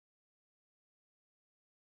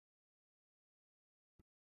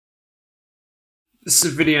This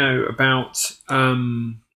is a video about,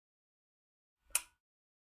 I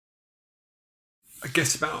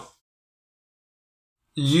guess, about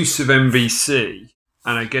use of MVC,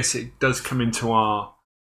 and I guess it does come into our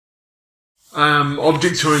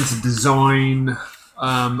object-oriented design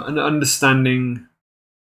and understanding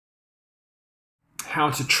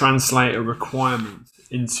how to translate a requirement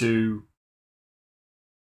into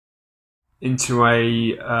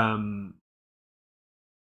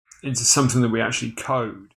something that we actually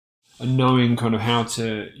code, and knowing kind of how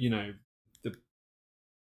to, the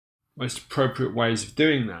most appropriate ways of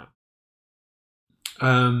doing that.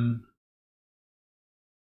 And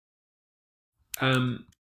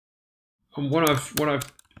what I've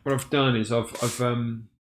done is I've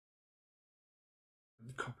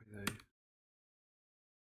copy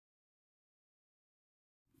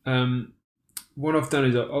those. What I've done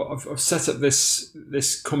is I've set up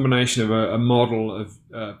this combination of a model of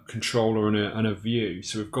a controller and a view.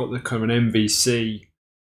 So we've got the kind of an MVC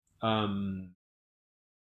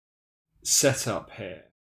setup here.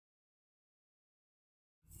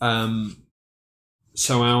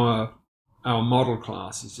 So our model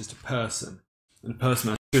class is just a person, and the person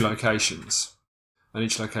has two locations, and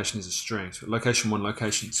each location is a string. So location 1,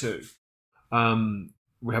 location 2.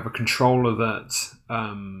 We have a controller that,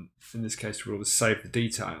 in this case, will just save the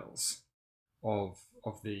details of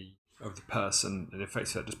the person, and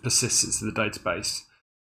effectively that just persists it to the database.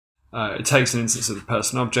 It takes an instance of the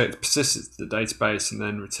person object, persists it to the database, and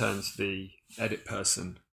then returns the edit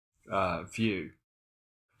person view.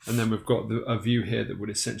 And then we've got a view here that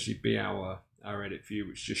would essentially be our edit view,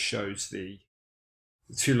 which just shows the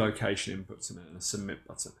two location inputs in it and a submit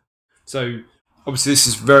button. So obviously this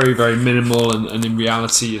is very, very minimal, and in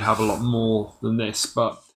reality you'd have a lot more than this,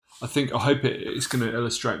 but I hope it's going to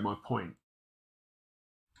illustrate my point.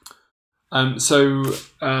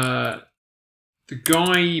 The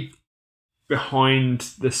guy behind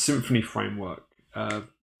the Symfony framework,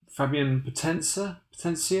 Fabian Potencia,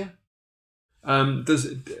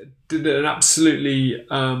 did an absolutely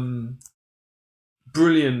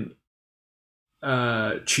brilliant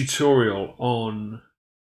tutorial on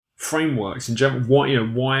frameworks in general. Why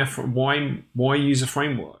use a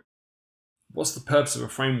framework? What's the purpose of a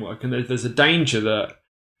framework? And there's a danger that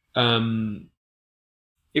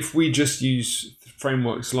if we just use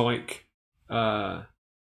frameworks like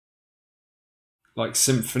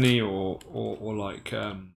Symfony or like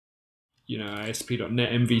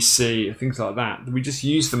ASP.NET, MVC, things like that, we just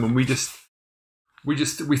use them and we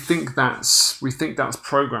think that's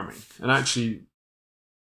programming, and actually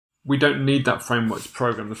we don't need that framework to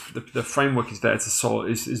program. The framework is there to solve,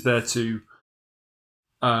 is there to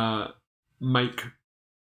make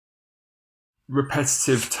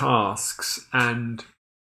repetitive tasks and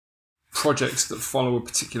projects that follow a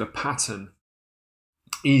particular pattern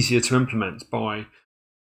easier to implement by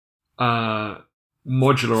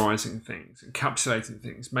modularizing things, encapsulating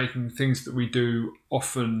things, making things that we do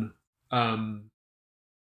often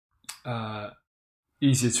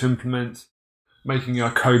easier to implement, making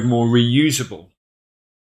our code more reusable.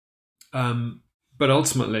 But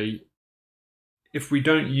ultimately, if we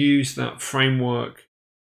don't use that framework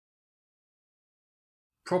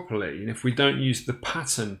properly, and if we don't use the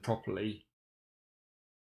pattern properly,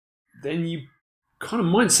 then you kind of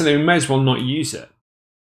might say we may as well not use it.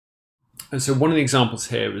 And so one of the examples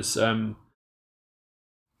here is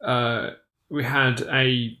we had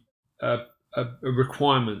a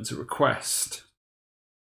requirement, a request,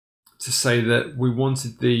 to say that we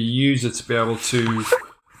wanted the user to be able to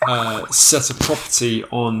set a property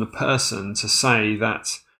on the person to say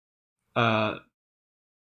that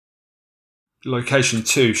location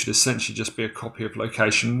 2 should essentially just be a copy of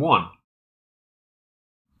location 1.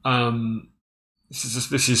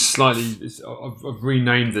 This is slightly, I've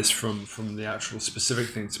renamed this from the actual specific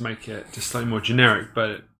thing to make it just slightly more generic,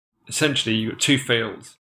 but essentially you've got two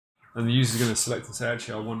fields, and the user is going to select and say,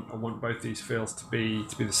 actually, I want both these fields to be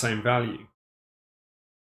the same value.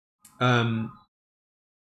 And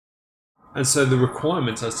so the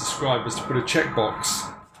requirement, as described, was to put a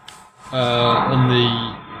checkbox on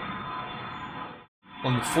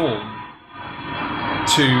the form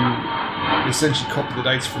to essentially copy the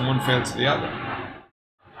data from one field to the other.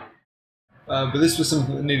 But this was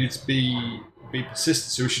something that needed to be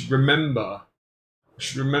persistent. So we should remember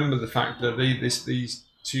the fact that these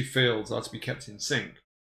two fields are to be kept in sync.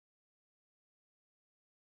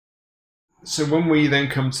 So when we then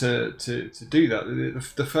come to do that,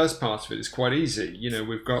 the first part of it is quite easy.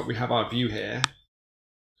 We have our view here,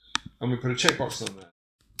 and we put a checkbox on there.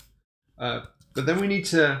 But then we need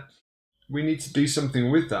to do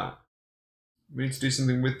something with that. We need to do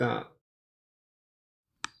something with that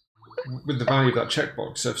with the value of that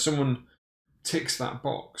checkbox. So if someone ticks that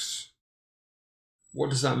box, what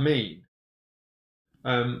does that mean?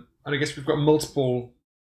 And I guess we've got multiple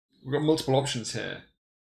options here.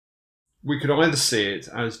 We could either see it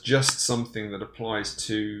as just something that applies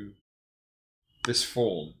to this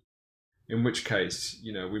form, in which case,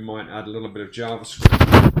 we might add a little bit of JavaScript,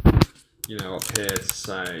 up here to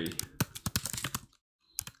say,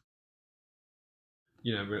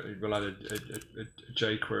 we'll add a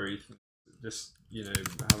jQuery, just,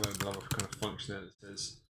 have a lot of kind of function there that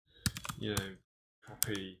says,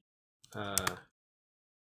 copy,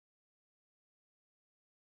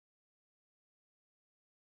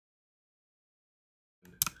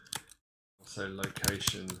 so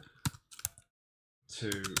location 2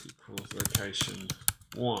 equals location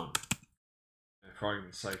 1, for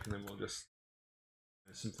argument's sake, and then we'll just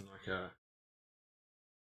something like a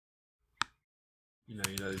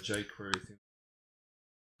jQuery thing,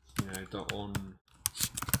 dot on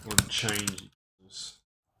change equals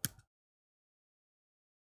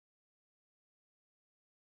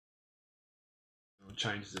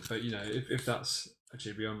changes it, but if that's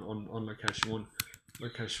actually be on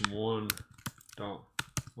location one dot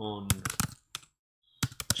on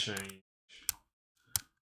change,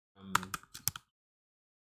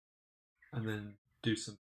 and then do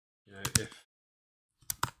some if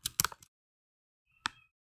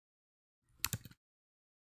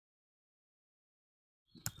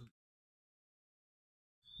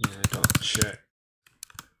dot check,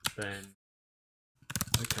 then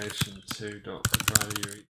location 2 dot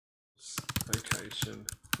value equals location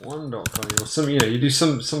 1 dot value, or some you do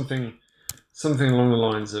something along the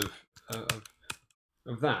lines of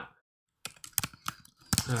that.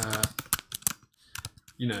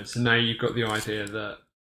 So now you've got the idea that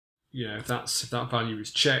if that value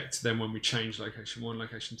is checked, then when we change location 1,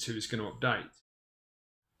 location 2 is going to update,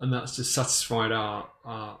 and that's just satisfied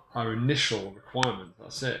our initial requirement.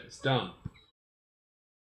 That's it. It's done.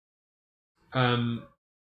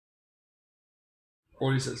 Or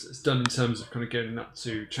at least it's done in terms of kind of getting that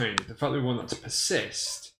to change. The fact that we want that to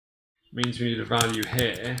persist means we need a value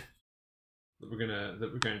here that we're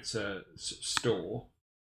going to store.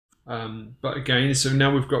 But again, so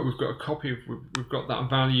now we've got a copy of we've got that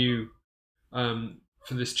value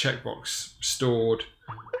for this checkbox stored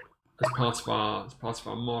as part of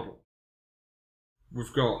our model.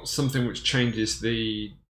 We've got something which changes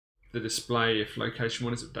the display if location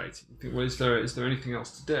 1 is updated. You think, well, is there anything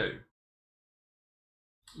else to do?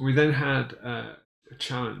 We then had a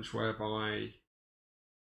challenge whereby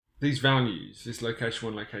these values, this location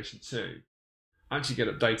 1, location 2, actually get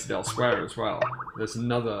updated elsewhere as well. There's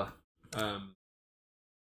another. I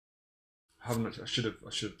should have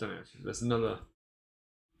done it. Actually.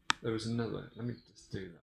 There was another. Let me just do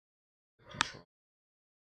that. Control.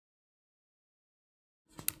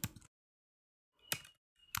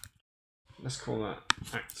 Let's call that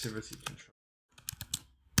activity control.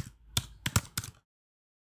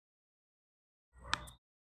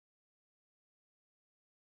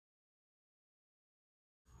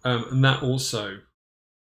 And that also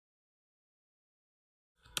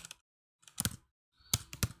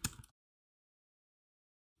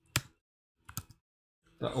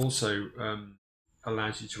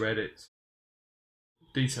allows you to edit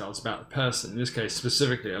details about the person. In this case,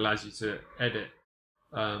 specifically, it allows you to edit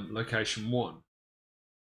location 1.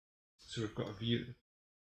 So we've got a view.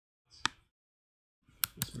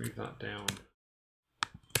 Let's move that down.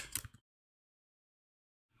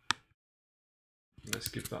 Let's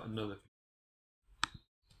give that another.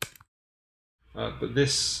 But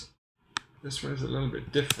this one is a little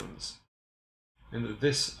bit different in that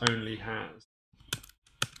this only has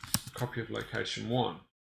a copy of location 1.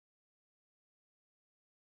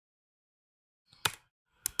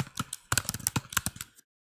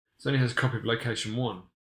 It only has a copy of location 1.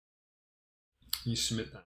 You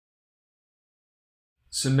submit that.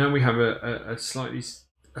 So now we have a slightly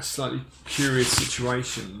curious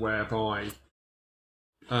situation whereby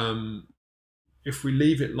if we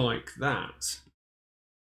leave it like that,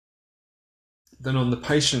 then on the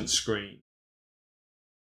patient screen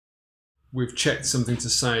we've checked something to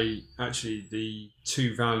say actually the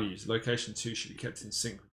two values, location 2 should be kept in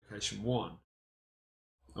sync with location 1,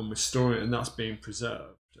 and we're storing it, and that's being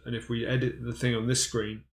preserved. And if we edit the thing on this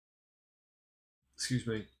screen, excuse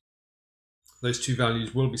me, those two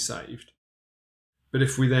values will be saved. But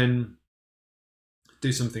if we then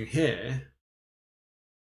do something here,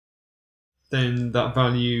 then that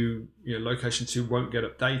value, location 2 won't get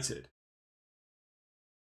updated.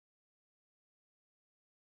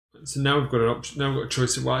 So now we've got an option. Now we've got a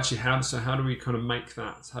choice of, well, actually, how do we kind of make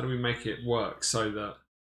that? How do we make it work so that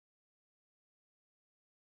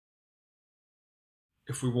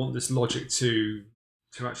if we want this logic to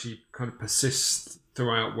actually kind of persist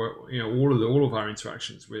throughout, all of our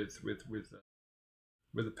interactions with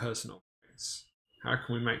the person objects, how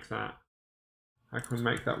can we make that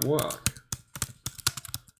work?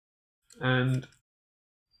 And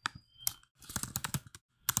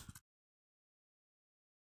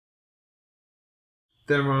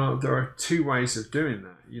there are two ways of doing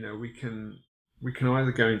that. We can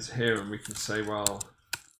either go into here and we can say, well,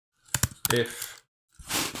 if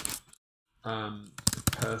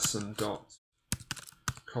person dot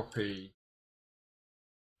copy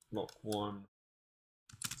lock1,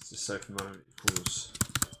 just say for the moment equals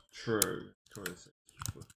true,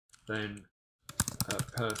 then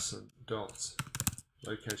person dot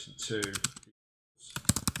location 2 equals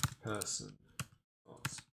person dot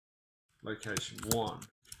location 1.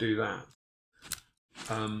 Do that.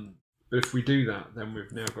 But if we do that, then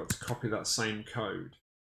we've now got to copy that same code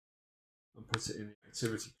and put it in the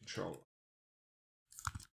activity controller.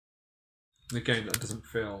 And again, that doesn't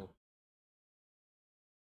feel...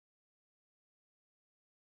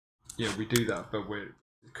 we do that, but it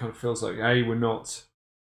kind of feels like, we're not...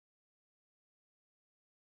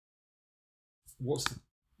 What's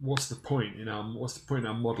the point in our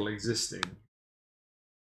model existing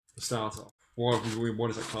to start off? Why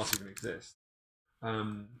does that class even exist?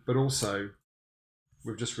 But also,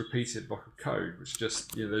 we've just repeated a block of code, which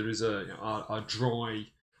just there is our dry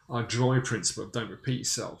principle of don't repeat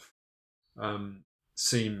yourself.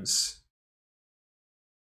 Seems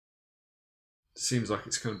like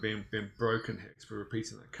it's kind of being broken here because we're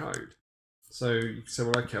repeating that code. So you can say,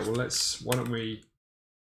 well, okay, well why don't we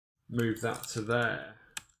move that to there?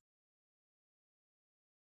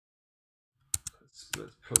 Let's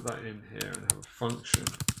put that in here and have a function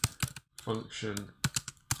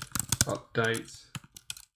update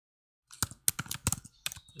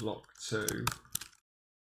lock2.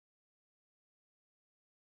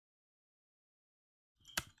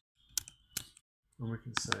 And we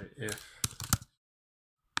can say if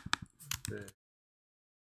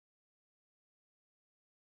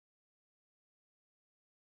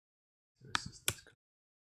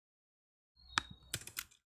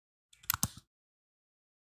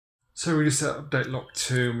so we just set update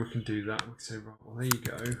lock2 and we can do that. We can say, right, well, there you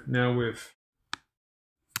go. Now we've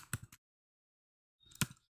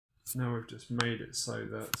just made it so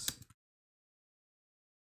that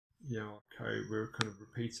our code, we're kind of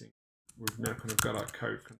repeating. We've now kind of got our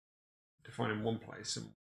code defined in one place, and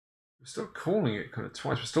we're still calling it kind of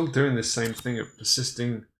twice. We're still doing this same thing of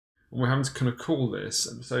persisting, and we're having to kind of call this.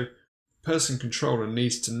 And so person controller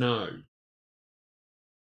needs to know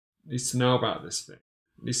about this thing.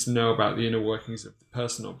 It needs to know about the inner workings of the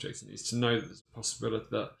person object. It needs to know that there's a possibility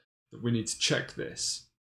that we need to check this.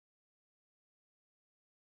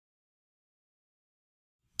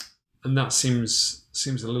 And that seems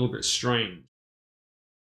a little bit strange.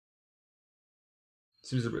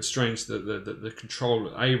 Seems a bit strange that the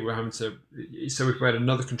controller, we're having to, so if we had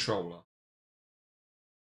another controller,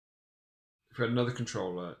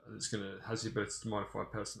 that has the ability to modify a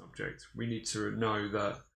person object, we need to know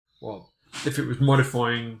that, well, if it was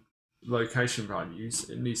modifying location values,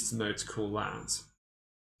 it needs to know to call that.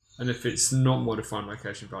 And if it's not modifying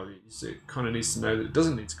location values, it kind of needs to know that it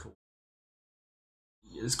doesn't need to call.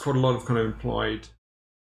 There's quite a lot of kind of implied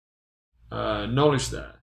knowledge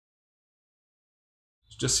there.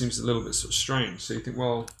 It just seems a little bit sort of strange. So you think,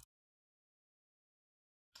 well,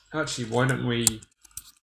 actually, why don't we,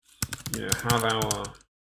 have our,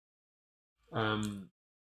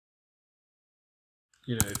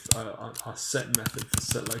 our set method for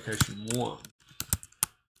set location 1.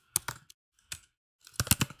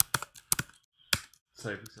 So,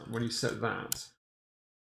 for example, when you set that,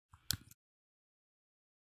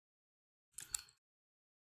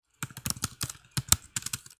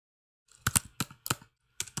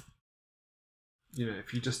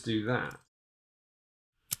 if you just do that,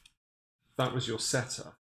 that was your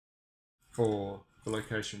setter for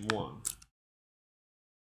location 1.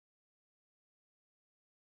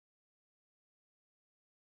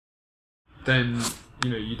 Then,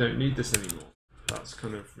 you don't need this anymore. That's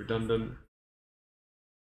kind of redundant.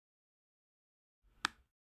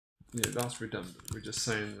 That's redundant. We're just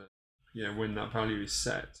saying that, when that value is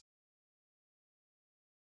set,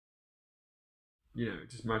 it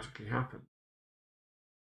just magically happens.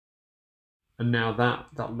 And now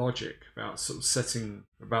that logic about sort of setting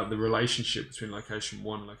about the relationship between location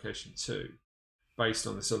 1 and location 2 based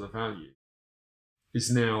on this other value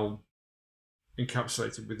is now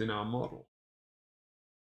encapsulated within our model.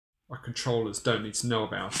 Our controllers don't need to know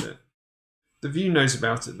about it. The view knows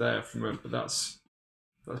about it there but that's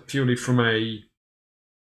purely from a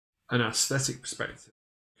an aesthetic perspective,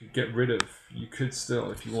 you could get rid of, you could still,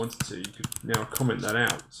 if you wanted to, you could now comment that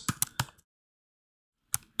out.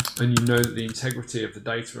 And you know that the integrity of the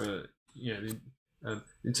data, the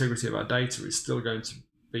integrity of our data is still going to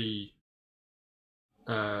be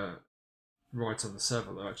right on the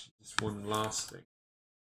server. Though, actually, just one last thing.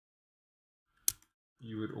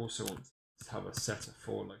 You would also want to have a setter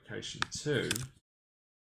for location 2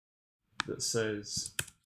 that says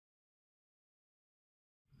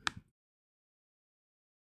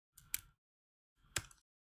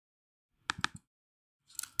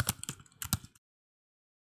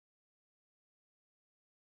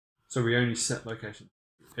so we only set location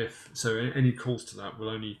if, so any calls to that will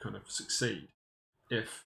only kind of succeed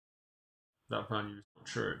if that value is not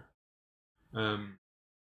true.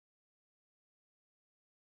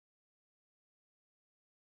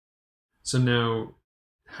 So now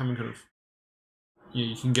having kind of,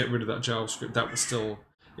 you can get rid of that JavaScript. That will still,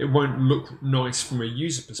 it won't look nice from a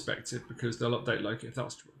user perspective because they'll update, like if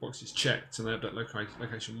that box is checked and they update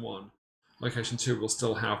location 1, location 2 will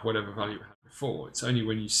still have whatever value it had before. It's only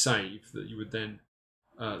when you save that you would then,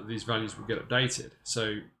 these values will get updated.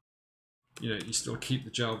 So, you still keep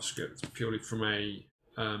the JavaScript purely from a,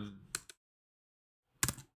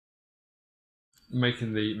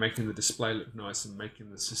 making the display look nice and making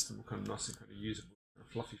the system kind of nice and kind of usable and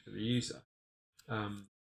fluffy for the user. But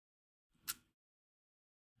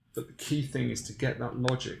the key thing is to get that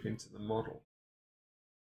logic into the model.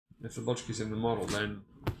 If the logic is in the model, then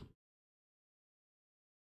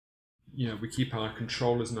we keep our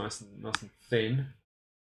controllers nice and thin,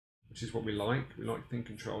 which is what we like. We like thin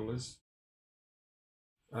controllers.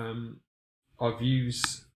 Our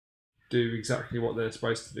views do exactly what they're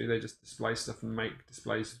supposed to do. They just display stuff and make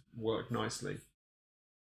displays work nicely.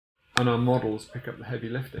 And our models pick up the heavy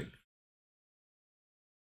lifting.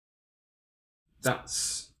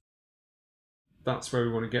 That's where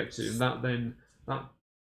we want to get to. And that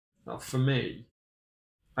for me,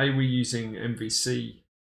 we're using MVC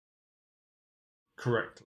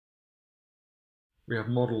correctly. We have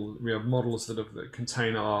models that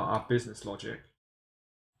contain our business logic.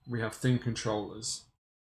 We have thin controllers.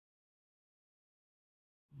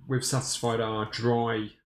 We've satisfied our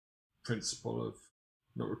dry principle of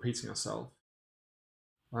not repeating ourselves.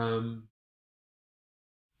 And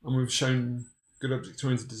we've shown good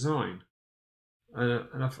object-oriented design.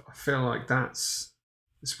 And I feel like this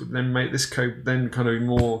would then make this code then kind of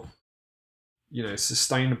more,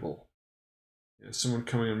 sustainable. Someone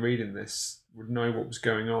coming and reading this would know what was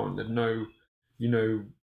going on. They'd know,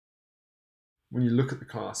 when you look at the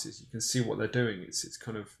classes, you can see what they're doing. It's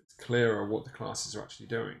clearer what the classes are actually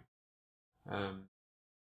doing.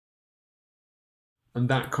 And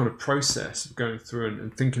that kind of process of going through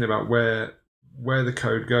and thinking about where the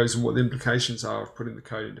code goes and what the implications are of putting the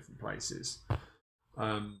code in different places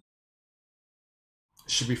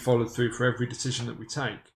should be followed through for every decision that we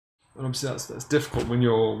take. And obviously that's difficult when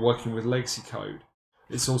you're working with legacy code.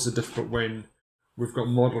 It's also difficult when we've got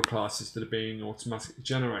model classes that are being automatically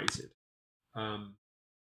generated.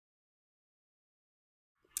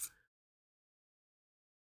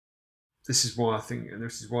 This is why I think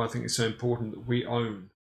it's so important that we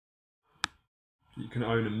own. You can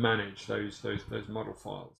own and manage those model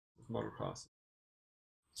files, those model classes.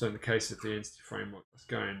 So in the case of the entity framework, that's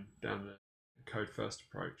going down the code first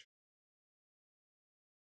approach.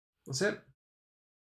 That's it.